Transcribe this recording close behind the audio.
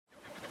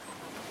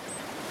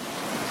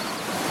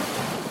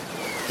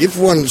if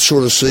one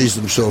sort of sees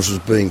themselves as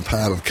being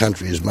part of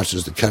country as much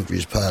as the country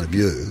is part of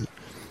you,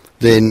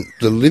 then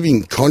the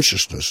living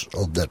consciousness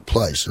of that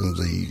place and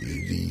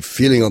the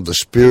feeling of the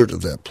spirit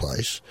of that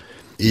place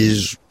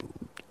is,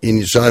 in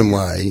its own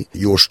way,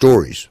 your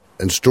stories.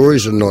 And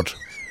stories are not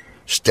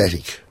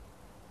static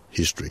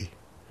history.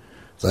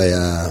 They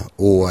are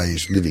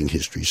always living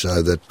history,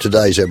 so that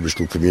today's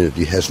Aboriginal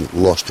community hasn't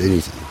lost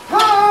anything.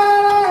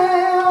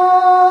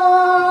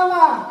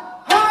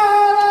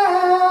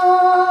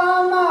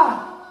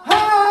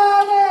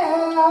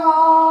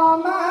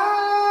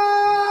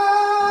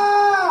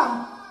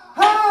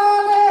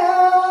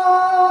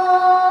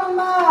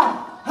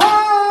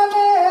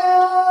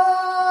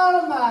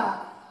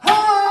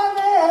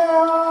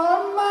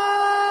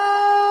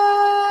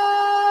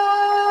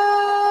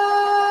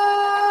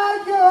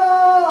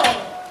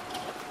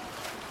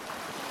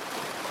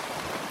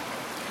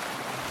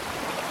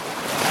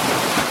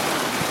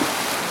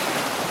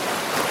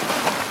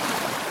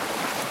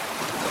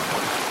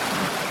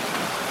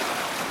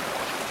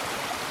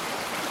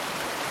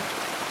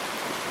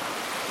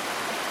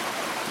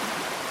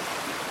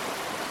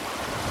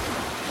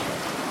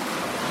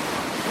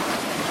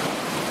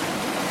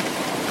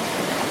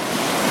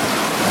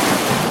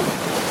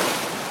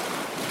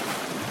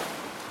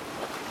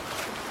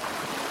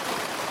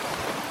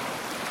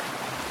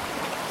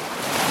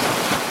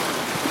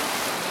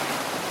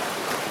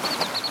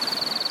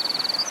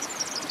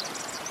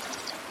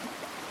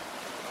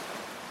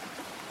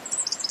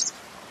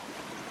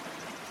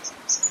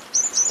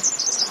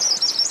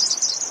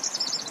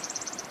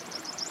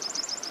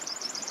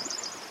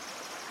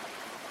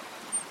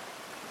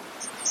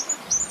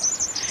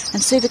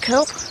 And see the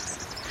kelp?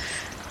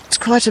 It's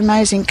quite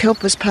amazing.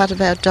 Kelp was part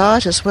of our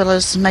diet, as well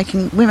as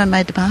women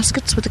made the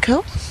baskets with the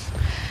kelp.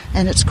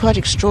 And it's quite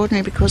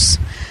extraordinary because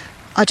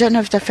I don't know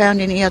if they found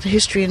any other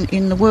history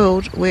in the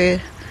world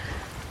where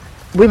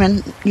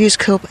women use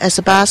kelp as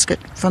a basket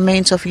for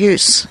means of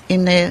use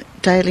in their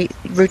daily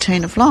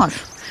routine of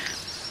life.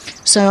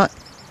 So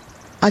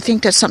I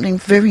think that's something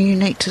very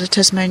unique to the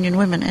Tasmanian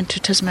women and to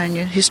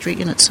Tasmanian history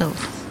in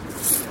itself.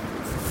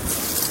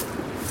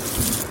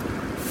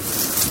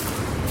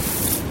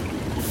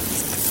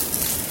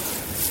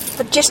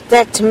 But just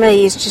that to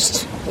me is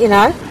just,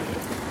 it's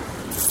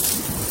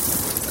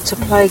a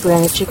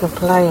playground that you can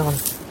play on.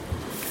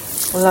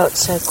 Although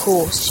it's so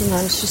coarse,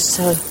 it's just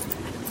so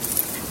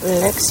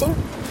relaxing.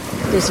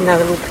 There's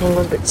another little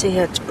penguin, but see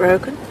how it's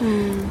broken?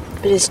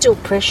 But it's still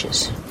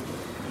precious.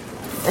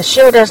 A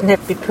shell doesn't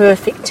have to be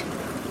perfect.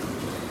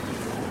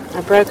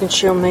 A broken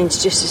shell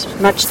means just as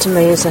much to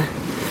me as a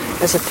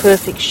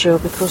perfect shell,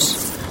 because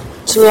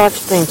it's a life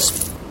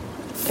spent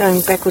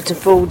going backwards and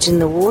forwards in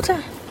the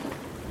water.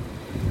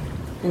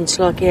 And it's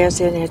like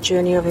ours in our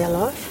journey of our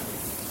life.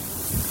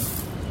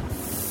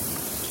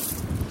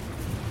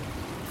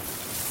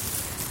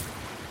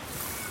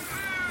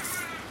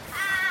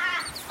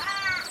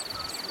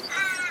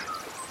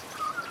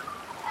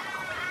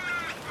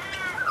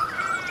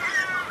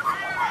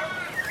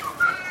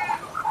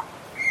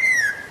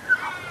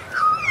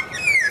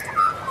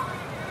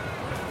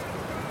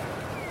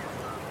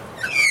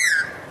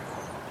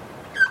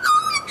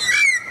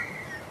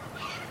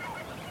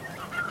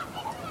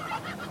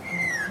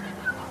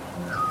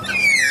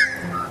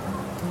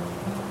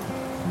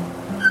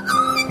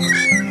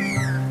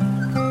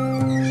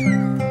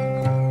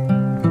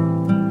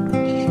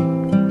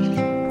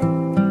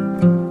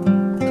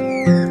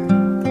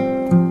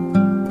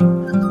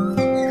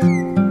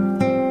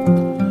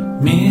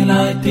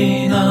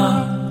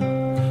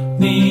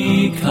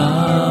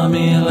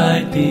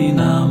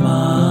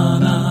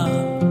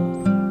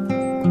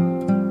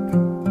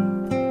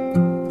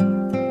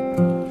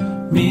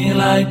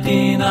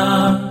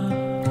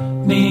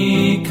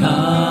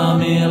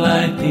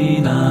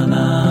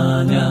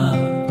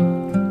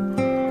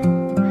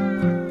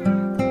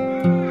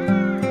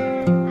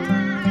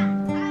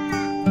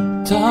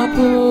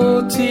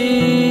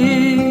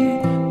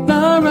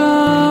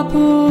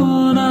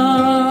 Larapuna,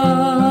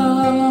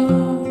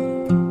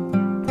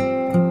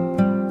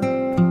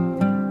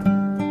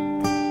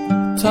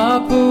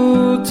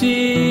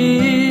 Taputi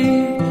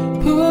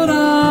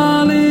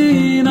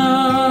Puralina,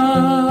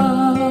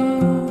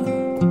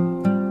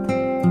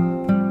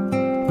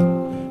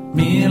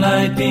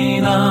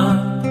 Milaitina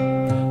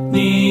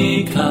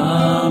Nika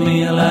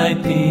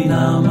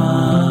Milaitina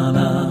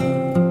Mana,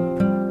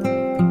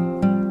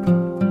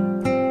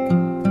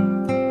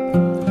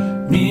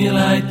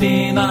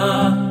 Milaitina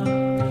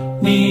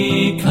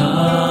Nika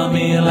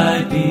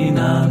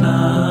Milaitina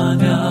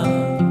Nanya,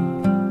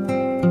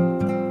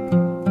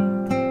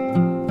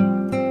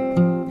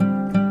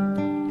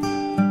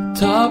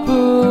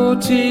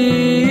 Taputi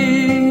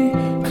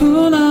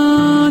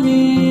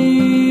Kunani,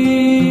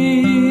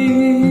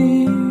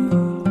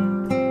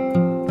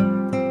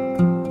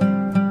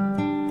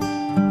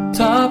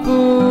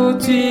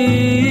 Taputi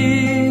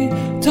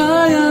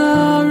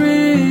Tayaricha,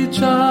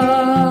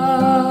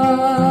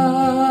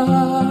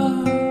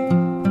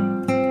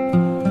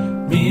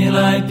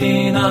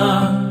 Milaitina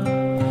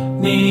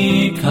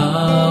Nika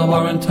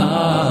waranta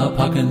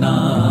pakana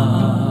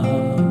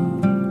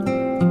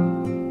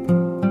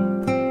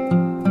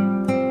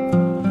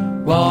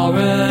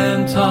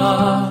waranta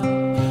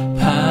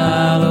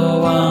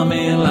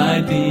palawami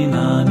like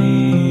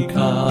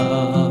dinanika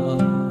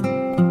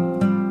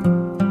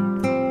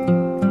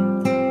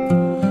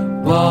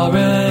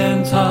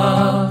waranta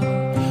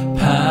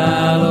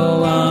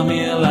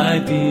palawami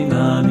like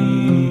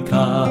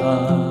dinanika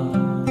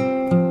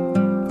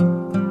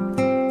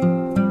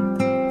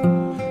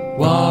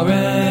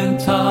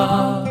waranta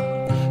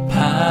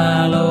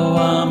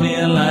palawami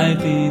like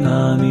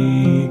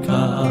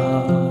dinanika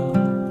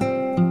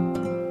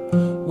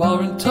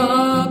waranta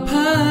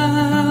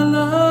palawa.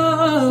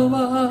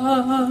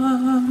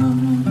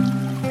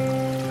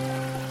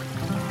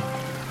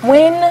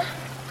 When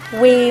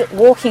we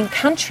walk in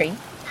country,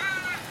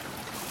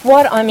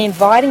 what I'm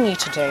inviting you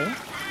to do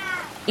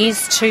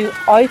is to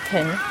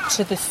open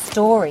to the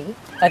story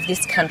of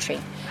this country.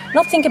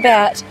 Not think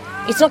about,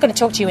 it's not going to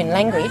talk to you in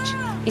language,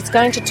 it's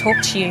going to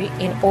talk to you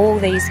in all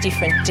these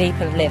different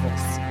deeper levels.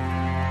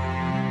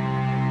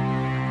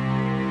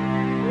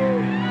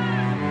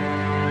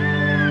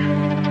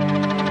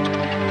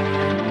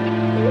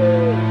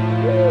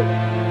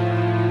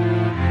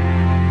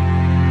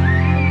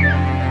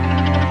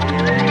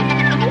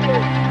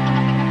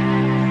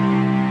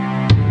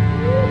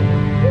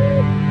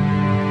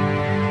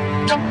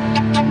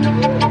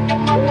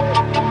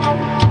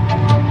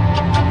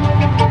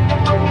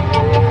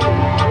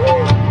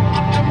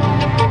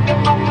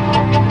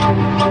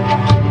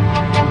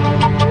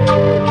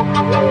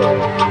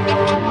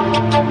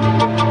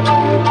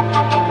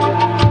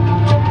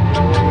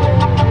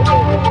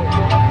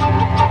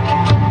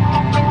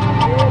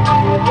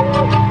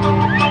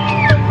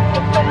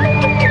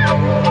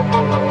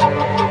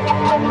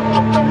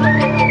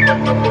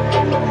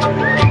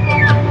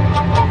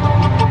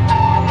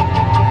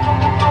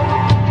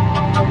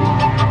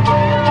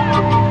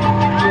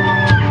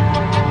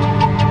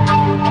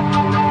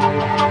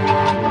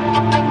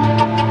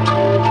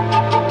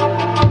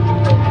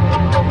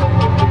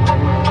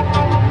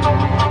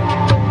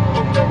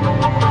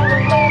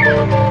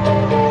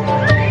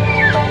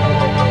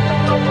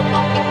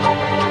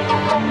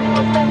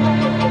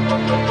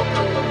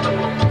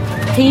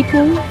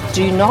 People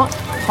do not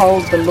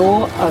hold the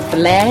law of the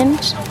land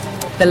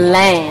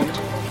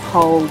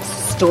holds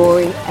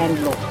story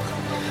and law.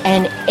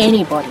 And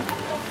anybody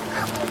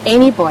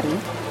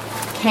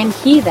can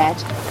hear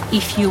that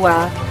if you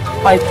are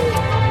open.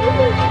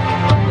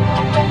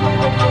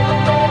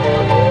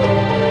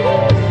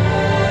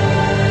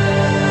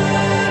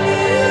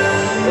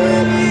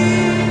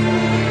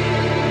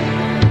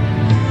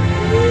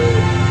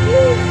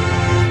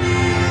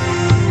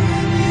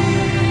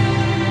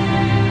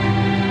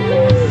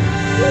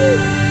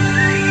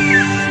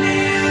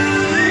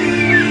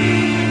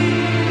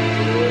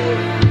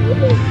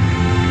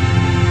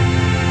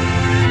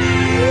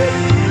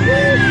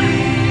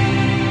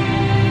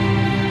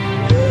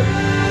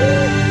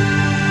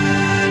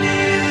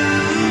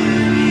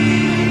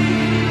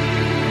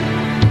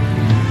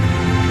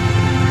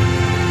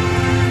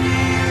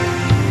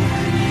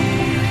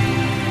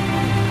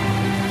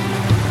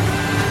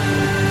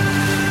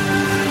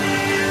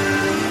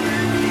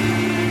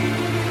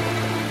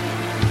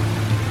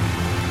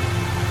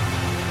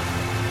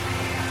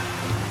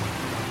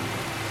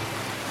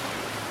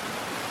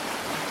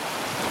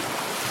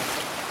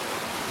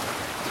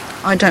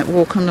 I don't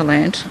walk on the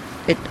land,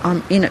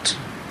 I'm in it,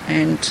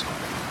 and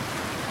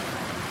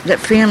that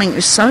feeling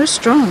is so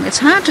strong. It's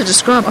hard to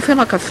describe. I feel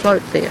like I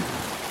float there.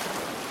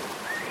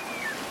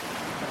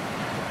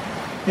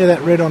 Yeah,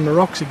 that red on the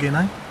rocks again,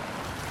 eh?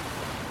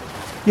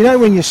 You know,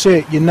 when you see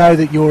it, you know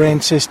that your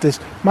ancestors,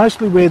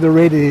 mostly where the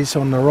red is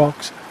on the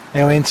rocks,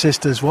 our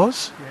ancestors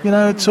was. You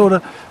know, it's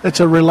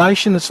a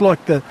relation. It's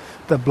like the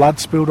blood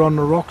spilled on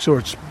the rocks, or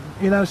it's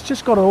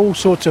just got all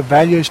sorts of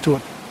values to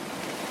it.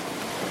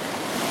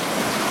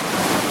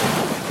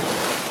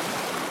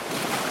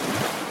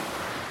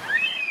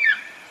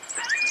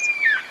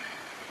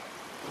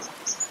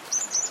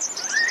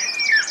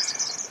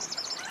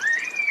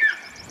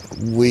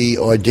 We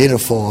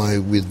identify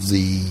with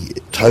the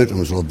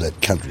totems of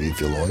that country,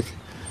 if you like.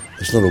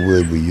 It's not a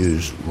word we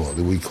use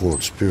rightly, we call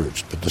it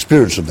spirits, but the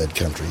spirits of that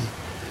country.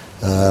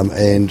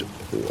 And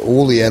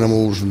all the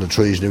animals and the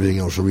trees and everything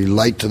else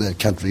relate to that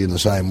country in the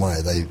same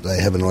way. They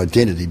have an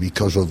identity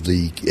because of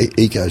the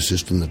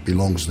ecosystem that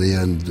belongs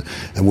there, and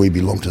we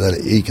belong to that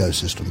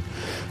ecosystem.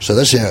 So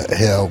that's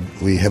how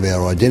we have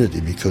our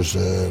identity, because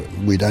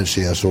we don't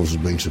see ourselves as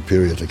being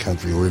superior to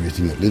country or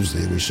everything that lives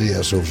there. We see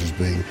ourselves as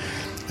being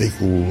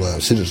equal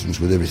citizens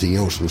with everything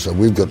else, and so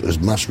we've got as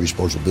much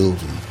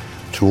responsibility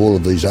to all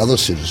of these other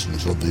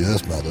citizens of the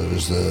Earth Mother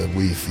as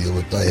we feel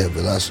that they have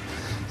with us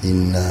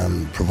in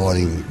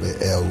providing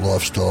our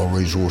lifestyle,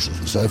 resources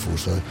and so forth.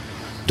 So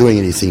doing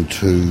anything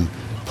to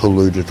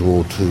pollute it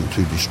or to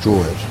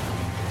destroy it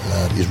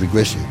is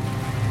regressive.